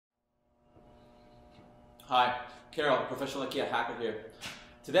Hi, Carol, professional IKEA hacker here.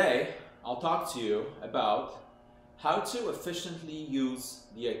 Today, I'll talk to you about how to efficiently use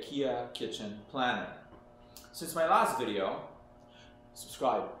the IKEA kitchen planner. Since my last video,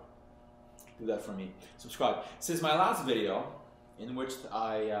 subscribe, do that for me, subscribe. Since my last video, in which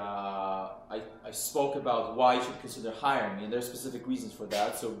I spoke about why you should consider hiring me, and there are specific reasons for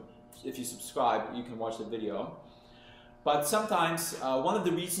that, so if you subscribe, you can watch the video. But sometimes one of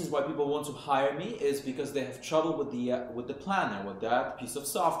the reasons why people want to hire me is because they have trouble with the planner, with that piece of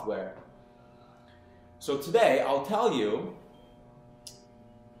software. So today I'll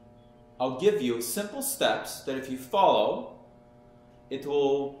give you simple steps that if you follow, you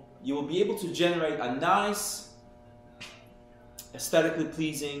will be able to generate a nice, aesthetically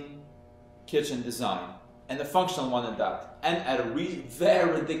pleasing kitchen design, and a functional one at that, and at a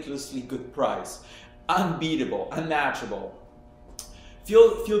very ridiculously good price. Unbeatable, unmatchable.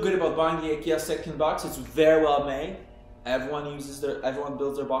 Feel good about buying the IKEA second box. It's very well made. Everyone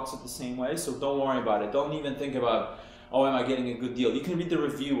builds their boxes the same way, so don't worry about it. Don't even think about, oh, am I getting a good deal? You can read the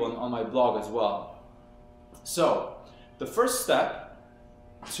review on my blog as well. So, the first step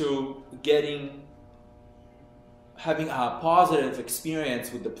to having a positive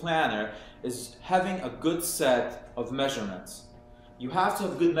experience with the planner is having a good set of measurements. You have to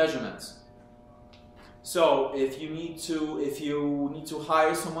have good measurements. So if you need to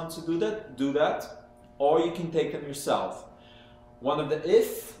hire someone to do that, or you can take them yourself.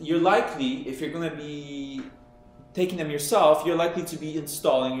 If you're going to be taking them yourself, you're likely to be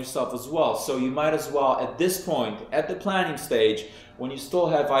installing yourself as well. So you might as well, at this point, at the planning stage, when you still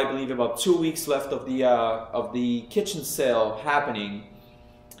have, I believe, about 2 weeks left of the kitchen sale happening,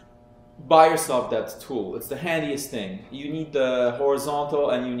 buy yourself that tool. It's the handiest thing. You need the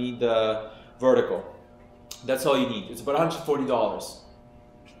horizontal and you need the vertical. That's all you need. It's about $140.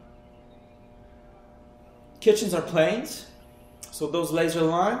 Kitchens are planes, so those laser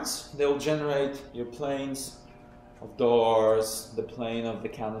lines, they will generate your planes of doors, the plane of the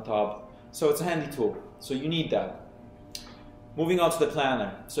countertop. So it's a handy tool. So you need that. Moving on to the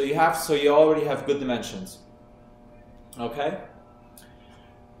planner. So you already have good dimensions. Okay?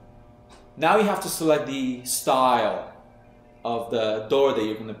 Now you have to select the style of the door that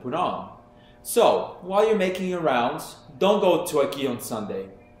you're going to put on. So, while you're making your rounds, don't go to IKEA on Sunday.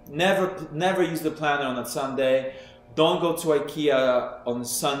 Never use the planner on a Sunday. Don't go to IKEA on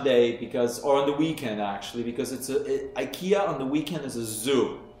Sunday or on the weekend actually, because IKEA on the weekend is a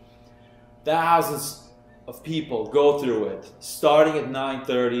zoo. Thousands of people go through it, starting at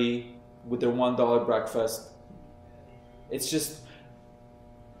 9:30 with their $1 breakfast. It's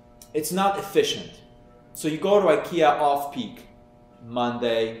not efficient. So you go to IKEA off-peak,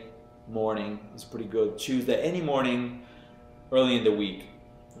 Monday morning is pretty good. Tuesday, any morning, early in the week,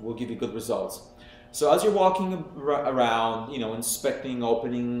 will give you good results. So as you're walking around, inspecting,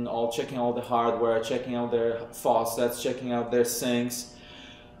 checking all the hardware, checking out their faucets, checking out their sinks,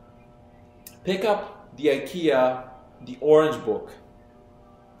 pick up the IKEA, the orange book.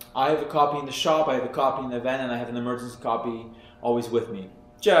 I have a copy in the shop, I have a copy in the van, and I have an emergency copy always with me,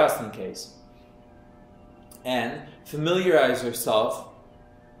 just in case. And familiarize yourself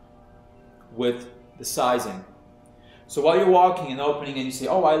with the sizing. So while you're walking and opening and you say,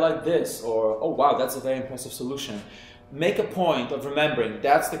 oh, I like this, or oh wow, that's a very impressive solution, make a point of remembering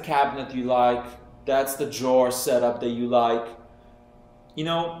that's the cabinet you like, that's the drawer setup that you like.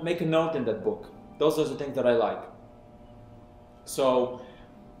 Make a note in that book. Those are the things that I like. So,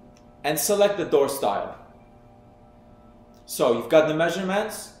 and select the door style. So you've got the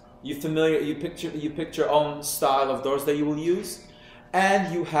measurements, you picked your own style of doors that you will use,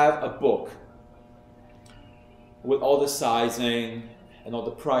 and you have a book with all the sizing and all the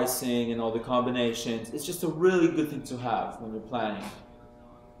pricing and all the combinations. It's just a really good thing to have when you're planning.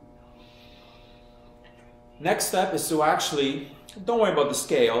 Next step is to don't worry about the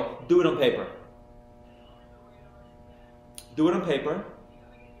scale, do it on paper. Do it on paper,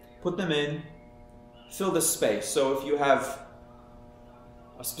 put them in, fill the space. So if you have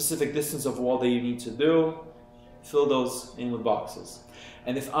a specific distance of wall that you need to do, fill those in with boxes.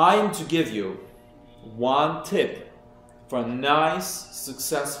 And if I am to give you one tip for nice,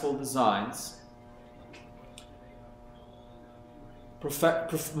 successful designs,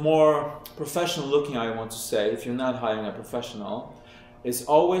 more professional looking, I want to say, if you're not hiring a professional, is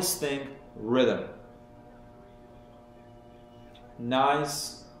always think rhythm.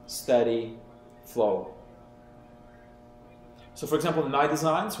 Nice, steady flow. So for example, in my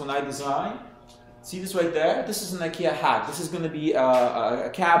designs, when I design, see this right there? This is an IKEA hack. This is going to be a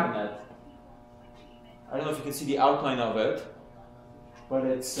cabinet. I don't know if you can see the outline of it, but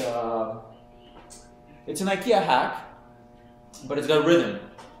it's It's an IKEA hack, but it's got rhythm.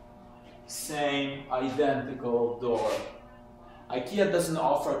 Same identical door. IKEA doesn't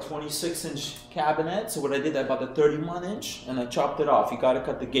offer a 26-inch cabinet, so what I did, I bought a 31-inch and I chopped it off. You gotta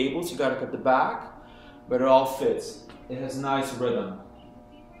cut the gables, you gotta cut the back, but it all fits. It has nice rhythm.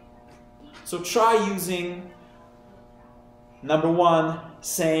 So try using, number one,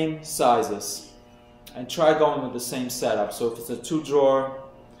 same sizes. And try going with the same setup. So if it's a 2-drawer,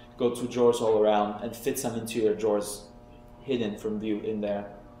 go 2 drawers all around and fit some interior drawers hidden from view in there.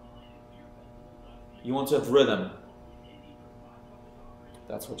 You want to have rhythm.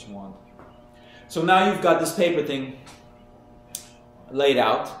 That's what you want. So now you've got this paper thing laid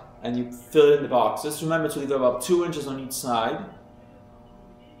out and you fill it in the boxes. Remember to leave about 2 inches on each side.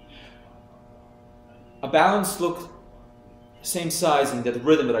 A balanced look, same sizing, that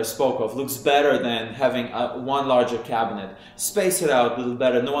rhythm that I spoke of, looks better than having one larger cabinet. Space it out a little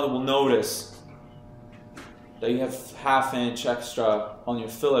better. No one will notice that you have ½ inch extra on your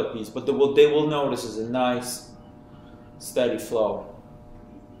fillet piece, but they will notice it's a nice, steady flow.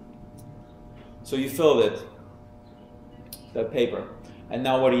 So you filled it, that paper, and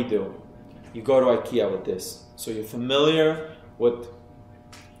now what do? You go to IKEA with this. So you're familiar with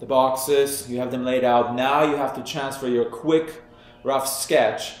the boxes, you have them laid out. Now you have to transfer your quick, rough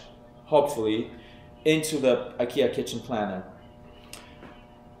sketch, hopefully, into the IKEA kitchen planner.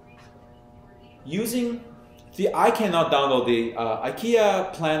 I cannot download the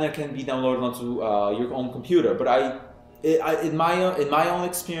IKEA planner. Can be downloaded onto your own computer, but in my own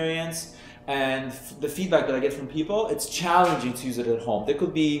experience and the feedback that I get from people, it's challenging to use it at home. There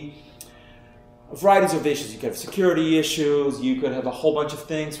could be varieties of issues. You could have security issues, you could have a whole bunch of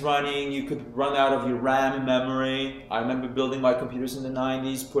things running, you could run out of your RAM and memory. I remember building my computers in the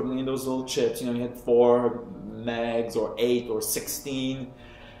 90s, putting in those little chips, you had 4 megs or 8 or 16,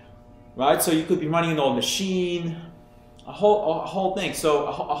 right? So you could be running an old machine, a whole thing, so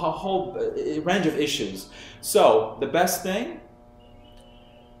a whole range of issues. So the best thing,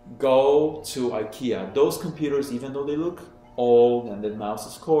 go to IKEA. Those computers, even though they look old and the mouse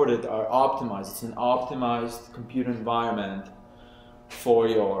is corded, are optimized. It's an optimized computer environment for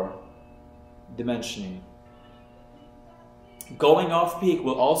your dimensioning. Going off peak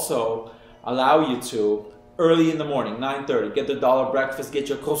will also allow you to, early in the morning, 9:30, get the dollar breakfast, get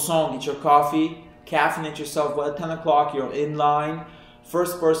your croissant, get your coffee, caffeinate yourself. By 10 o'clock, you're in line.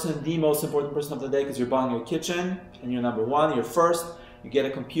 First person, the most important person of the day, because you're buying your kitchen and you're number one, you're first. You get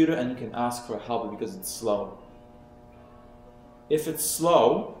a computer and you can ask for help because it's slow. If it's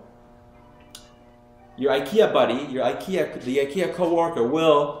slow, your IKEA buddy, the IKEA coworker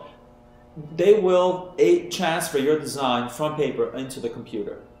will transfer your design from paper into the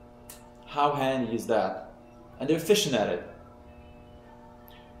computer. How handy is that? And they're efficient at it.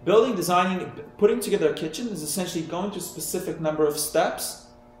 Building, designing, putting together a kitchen is essentially going to a specific number of steps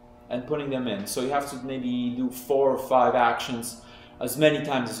and putting them in. So you have to maybe do 4 or 5 actions as many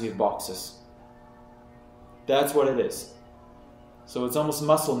times as you have boxes. That's what it is. So it's almost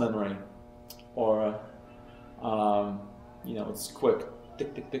muscle memory, or it's quick,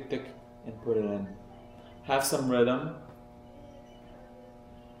 tick, tick, tick, tick, and put it in. Have some rhythm,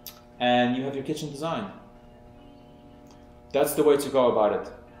 and you have your kitchen design. That's the way to go about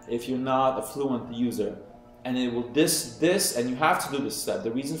it. If you're not a fluent user, and it will and you have to do this step.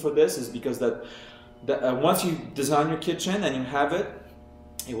 The reason for this is because once you design your kitchen and you have it,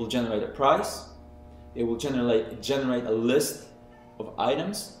 it will generate a price. It will generate a list of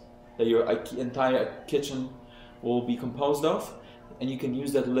items that your entire kitchen will be composed of, and you can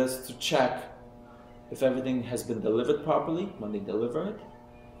use that list to check if everything has been delivered properly when they deliver it.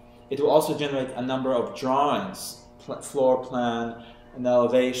 It will also generate a number of drawings, floor plan, an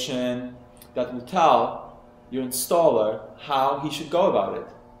elevation, that will tell your installer how he should go about it.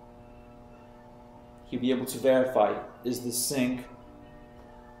 He'll be able to verify, is the sink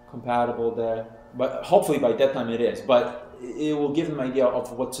compatible there? But hopefully by that time it is, but it will give him an idea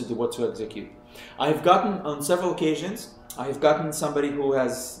of what to do, what to execute. I have gotten, on several occasions, I have gotten somebody who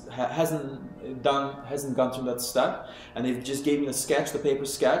hasn't gone through that step, and they just gave me a sketch, the paper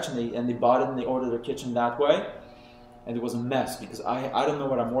sketch, and they bought it and they ordered their kitchen that way, and it was a mess because I don't know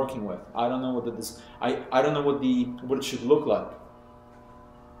what I'm working with. I don't know I don't know what it should look like.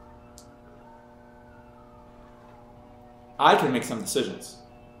 I can make some decisions.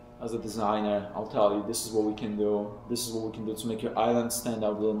 As a designer, I'll tell you, this is what we can do. This is what we can do to make your island stand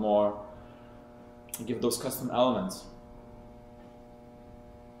out a little more. And give those custom elements.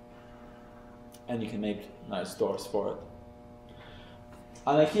 And you can make nice doors for it.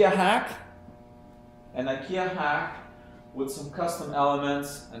 An IKEA hack with some custom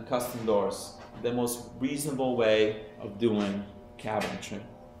elements and custom doors. The most reasonable way of doing cabinetry.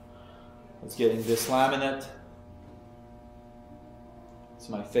 Let's get in this laminate. It's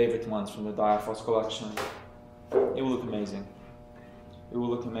my favorite ones from the Diaphos collection. It will look amazing. It will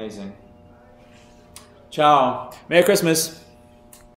look amazing. Ciao. Merry Christmas.